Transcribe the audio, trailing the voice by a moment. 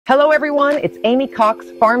Hello everyone, it's Amy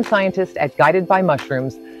Cox, farm scientist at Guided by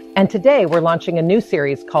Mushrooms, and today we're launching a new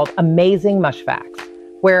series called Amazing Mush Facts,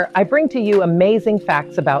 where I bring to you amazing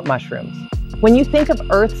facts about mushrooms. When you think of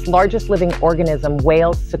Earth's largest living organism,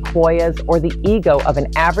 whales, sequoias, or the ego of an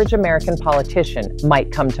average American politician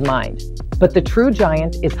might come to mind. But the true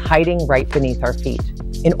giant is hiding right beneath our feet.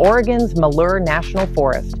 In Oregon's Malheur National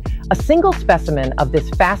Forest, a single specimen of this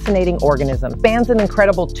fascinating organism spans an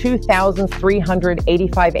incredible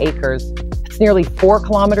 2,385 acres. It's nearly 4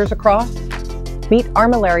 kilometers across. Meet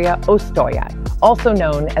Armillaria Ostoyae, also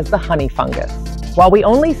known as the honey fungus. While we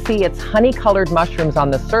only see its honey-colored mushrooms on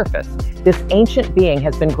the surface, this ancient being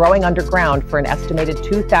has been growing underground for an estimated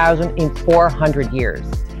 2,400 years,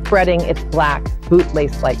 spreading its black,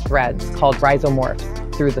 bootlace-like threads called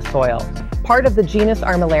rhizomorphs through the soil. Part of the genus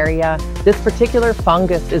Armillaria, this particular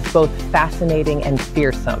fungus is both fascinating and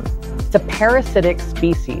fearsome. It's a parasitic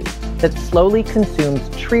species that slowly consumes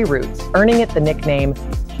tree roots, earning it the nickname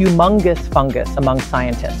humongous fungus among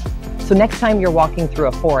scientists. So next time you're walking through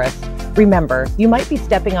a forest, remember, you might be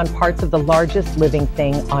stepping on parts of the largest living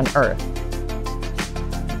thing on Earth.